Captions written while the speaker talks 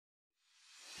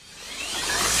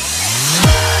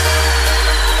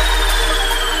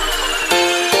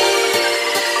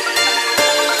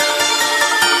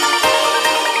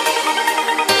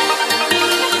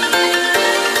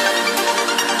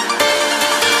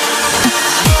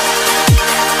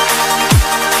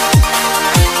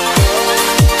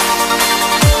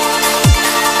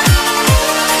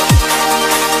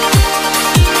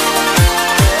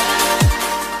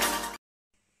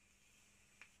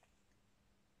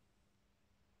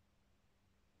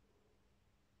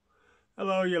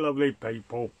Hello you lovely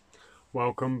people,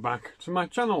 welcome back to my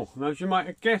channel, and as you might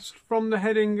have guessed from the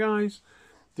heading guys,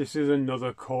 this is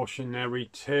another cautionary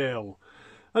tale,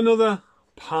 another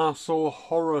parcel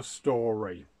horror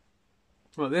story.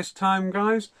 Well, this time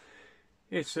guys,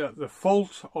 it's at the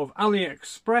fault of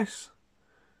AliExpress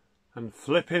and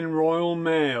flipping Royal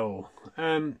Mail.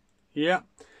 Yeah,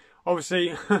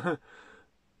 obviously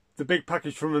the big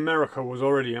package from America was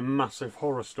already a massive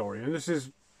horror story, and this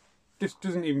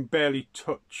doesn't even barely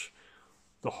touch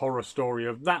the horror story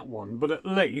of that one. But at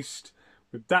least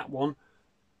with that one,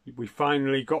 we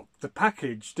finally got the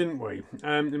package, didn't we?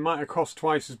 It might have cost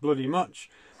twice as bloody much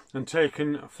and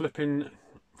taken flipping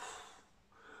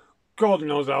God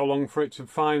knows how long for it to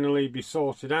finally be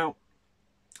sorted out.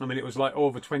 I mean, it was like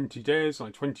over 20 days,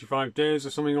 like 25 days or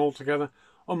something altogether.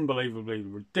 Unbelievably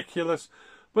ridiculous.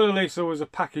 But at least there was a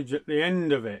package at the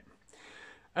end of it.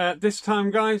 This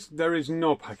time guys, there is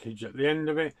no package at the end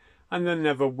of it, and there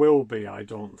never will be, I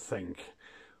don't think.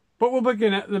 But we'll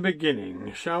begin at the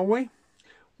beginning, shall we?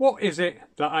 What is it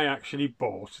that I actually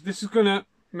bought? This is going to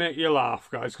make you laugh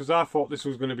guys, because I thought this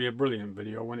was going to be a brilliant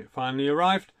video when it finally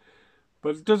arrived.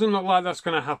 But it doesn't look like that's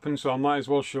going to happen, so I might as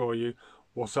well show you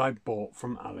what I bought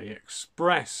from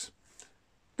AliExpress.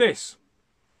 This.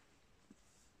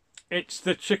 It's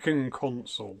the chicken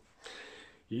console.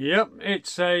 Yep,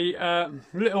 it's a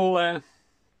little, I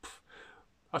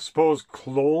suppose,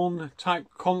 clone type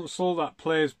console that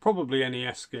plays probably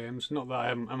NES games. Not that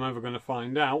I'm ever going to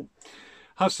find out.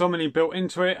 Has so many built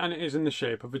into it, and it is in the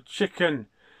shape of a chicken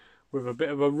with a bit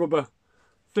of a rubber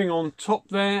thing on top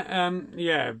there.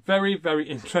 Yeah, very, very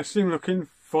interesting looking,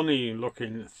 funny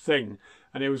looking thing.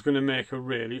 And it was going to make a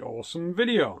really awesome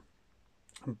video.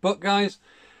 But guys,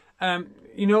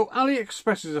 you know,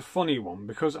 AliExpress is a funny one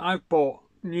because I've bought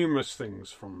numerous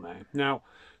things from there. Now,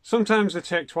 sometimes they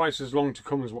take twice as long to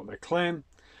come as what they claim.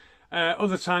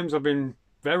 Other times I've been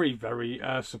very, very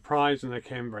surprised and they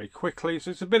came very quickly.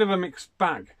 So it's a bit of a mixed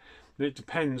bag. And it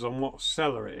depends on what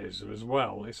seller it is as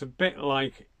well. It's a bit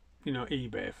like, you know,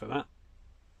 eBay for that.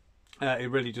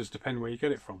 It really does depend where you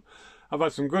get it from. I've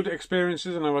had some good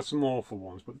experiences and I've had some awful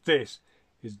ones. But this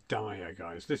is dire,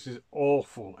 guys. This is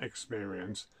awful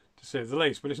experience, to say the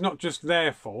least. But it's not just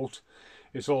their fault.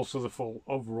 It's also the fault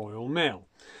of Royal Mail.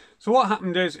 So what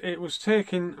happened is it was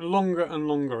taking longer and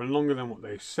longer and longer than what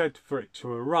they said for it to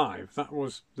arrive. That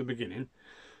was the beginning.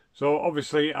 So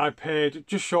obviously I paid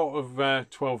just short of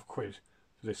 12 quid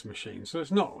for this machine. So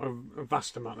it's not a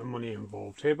vast amount of money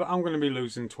involved here, but I'm going to be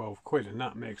losing 12 quid and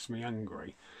that makes me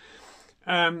angry.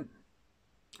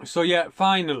 So yeah,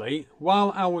 finally,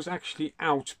 while I was actually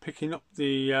out picking up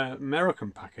the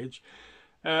American package,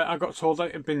 I got told that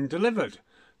it had been delivered.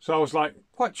 So I was like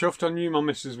quite chuffed. I knew my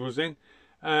missus was in,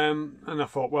 and I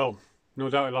thought, well, no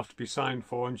doubt it'll have to be signed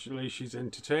for, and at least she's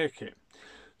in to take it.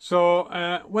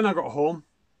 So when I got home,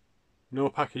 no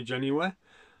package anywhere.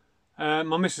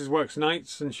 My missus works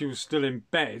nights, and she was still in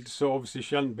bed, so obviously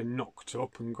she hadn't been knocked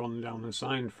up and gone down and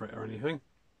signed for it or anything.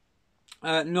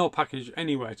 No package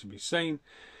anywhere to be seen.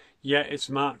 Yet it's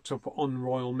marked up on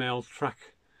Royal Mail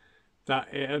track that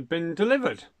it had been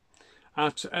delivered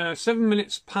at 7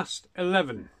 minutes past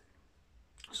 11.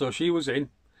 So she was in.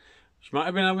 She might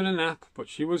have been having a nap, but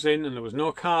she was in, and there was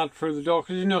no card through the door.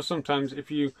 Because you know sometimes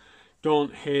if you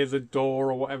don't hear the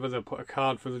door or whatever, they'll put a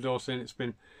card through the door saying it's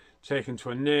been taken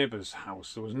to a neighbour's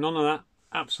house. There was none of that.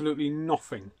 Absolutely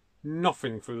nothing.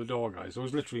 Nothing through the door, guys. There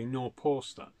was literally no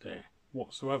post that day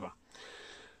whatsoever.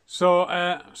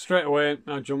 So straight away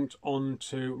I jumped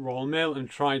onto Royal Mail and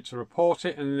tried to report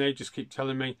it, and they just keep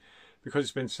telling me, because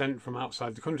it's been sent from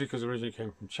outside the country, because it originally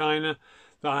came from China,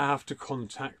 that I have to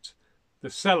contact the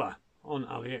seller on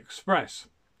AliExpress.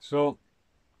 So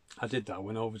I did that. I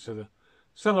went over to the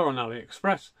seller on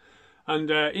AliExpress and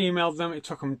emailed them. It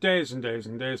took them days and days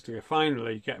and days to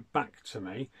finally get back to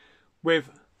me with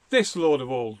this load of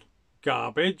old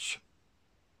garbage.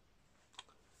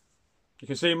 You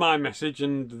can see my message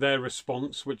and their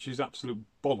response, which is absolute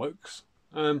bollocks.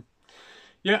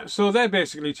 Yeah, so they're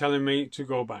basically telling me to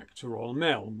go back to Royal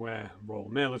Mail, where Royal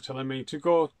Mail are telling me to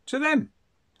go to them.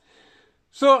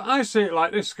 So I see it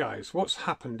like this, guys. What's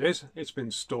happened is it's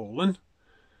been stolen.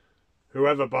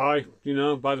 Whoever by, you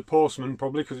know, by the postman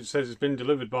probably, because it says it's been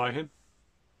delivered by him.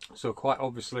 So quite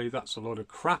obviously that's a load of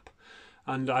crap,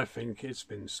 and I think it's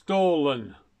been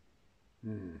stolen.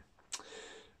 It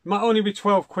might only be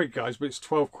 12 quid, guys, but it's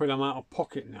 12 quid I'm out of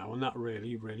pocket now, and that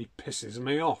really, really pisses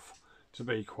me off, to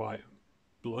be quite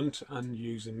blunt and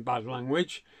using bad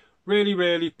language. Really,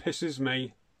 really pisses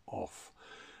me off.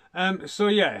 So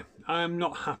yeah, I'm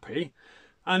not happy.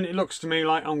 And it looks to me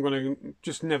like I'm going to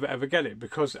just never ever get it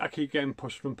because I keep getting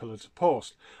pushed from pillar to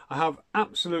post. I have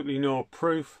absolutely no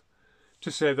proof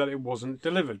to say that it wasn't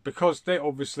delivered because they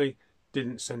obviously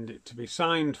didn't send it to be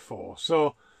signed for.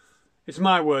 So it's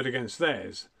my word against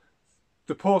theirs.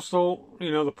 The postal,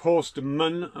 you know, the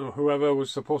postman or whoever was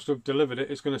supposed to have delivered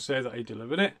it is going to say that he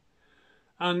delivered it.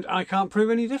 And I can't prove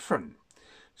any different.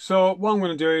 So what I'm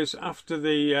going to do is, after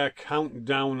the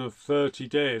countdown of 30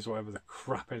 days, whatever the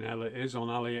crap in hell it is on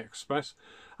AliExpress,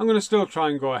 I'm going to still try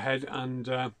and go ahead and,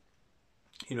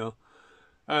 you know,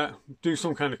 do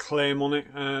some kind of claim on it.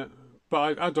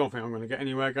 But I don't think I'm going to get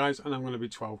anywhere, guys, and I'm going to be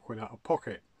 12 quid out of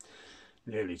pocket.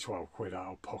 Nearly 12 quid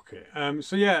out of pocket.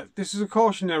 So yeah, this is a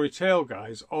cautionary tale,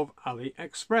 guys, of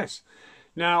AliExpress.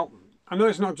 Now, I know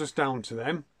it's not just down to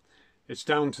them. It's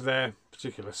down to their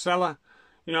particular seller.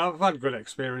 You know, I've had good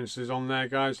experiences on there,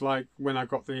 guys, like when I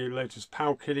got the latest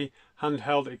Pow Kitty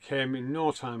handheld. It came in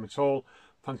no time at all,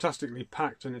 fantastically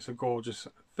packed, and it's a gorgeous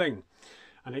thing.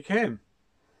 And it came.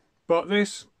 But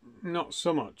this, not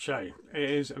so much, eh? It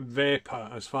is vapour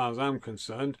as far as I'm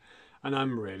concerned, and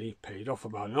I'm really paid off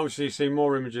about it. And obviously you see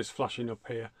more images flashing up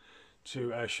here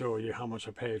to show you how much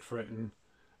I paid for it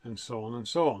and so on and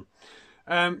so on.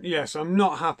 Yes, I'm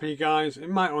not happy, guys. It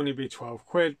might only be 12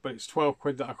 quid, but it's 12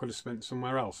 quid that I could have spent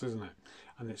somewhere else, isn't it?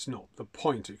 And it's not the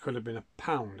point. It could have been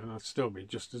 £1 and I'd still be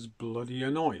just as bloody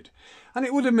annoyed. And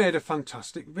it would have made a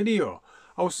fantastic video.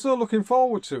 I was so looking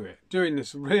forward to it, doing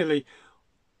this really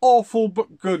awful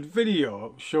but good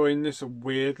video showing this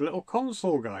weird little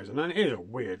console, guys. And it is a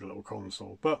weird little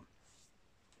console, but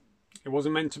it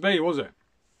wasn't meant to be, was it?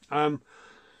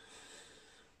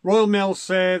 Royal Mail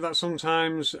say that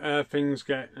sometimes things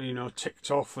get, you know, ticked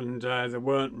off and they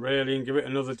weren't really, and give it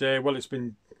another day. Well, it's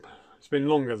been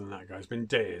longer than that, guys. It's been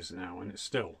days now, and it's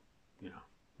still, you know,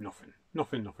 nothing.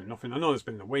 I know there's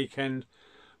been the weekend,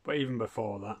 but even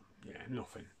before that, yeah,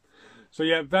 nothing. So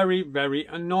yeah, very, very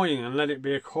annoying, and let it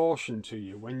be a caution to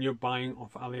you when you're buying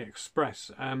off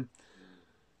AliExpress.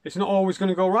 It's not always going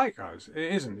to go right, guys.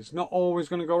 It isn't. It's not always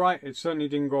going to go right. It certainly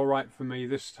didn't go right for me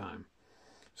this time.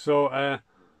 So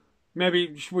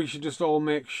maybe we should just all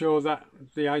make sure that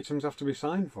the items have to be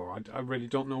signed for. I really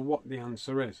don't know what the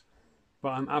answer is.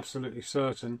 But I'm absolutely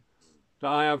certain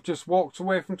that I have just walked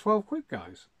away from 12 quid,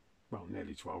 guys. Well,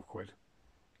 nearly 12 quid.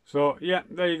 So, yeah,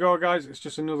 there you go, guys. It's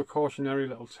just another cautionary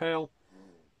little tale.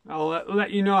 I'll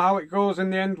let you know how it goes in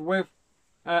the end with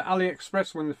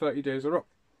AliExpress when the 30 days are up.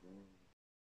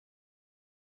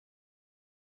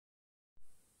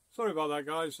 Sorry about that,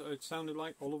 guys. It sounded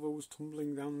like Oliver was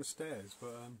tumbling down the stairs,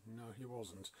 but no, he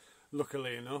wasn't.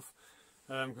 Luckily enough,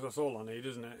 because that's all I need,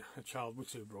 isn't it? A child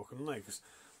with 2 broken legs.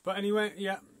 But anyway,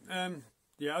 yeah,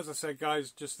 yeah. As I said, guys,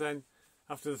 just then,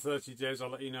 after the 30 days, I'll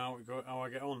let you know how I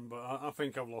get on. But I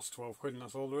think I've lost 12 quid, and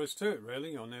that's all there is to it,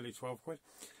 really, or nearly 12 quid.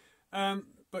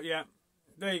 But yeah,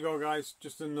 there you go, guys.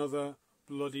 Just another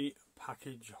bloody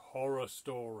package horror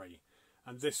story,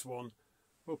 and this one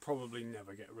will probably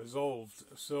never get resolved,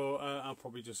 so I'm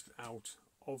probably just out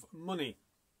of money.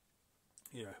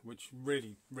 Yeah, which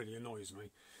really, really annoys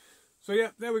me. So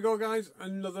yeah, there we go, guys.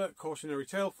 Another cautionary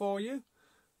tale for you.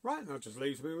 Right, now just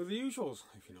leaves me with the usuals.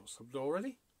 If you're not subbed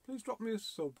already, please drop me a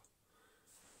sub.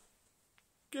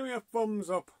 Give me a thumbs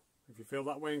up if you feel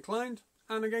that way inclined.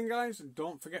 And again, guys,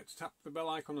 don't forget to tap the bell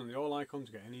icon and the all icon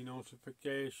to get any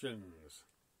notifications.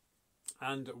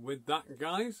 And with that,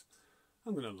 guys,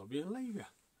 I'm going to love you and leave you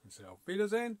and say auf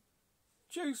Wiedersehen,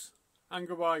 tschüss, and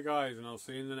goodbye, guys, and I'll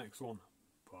see you in the next one.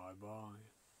 Bye bye.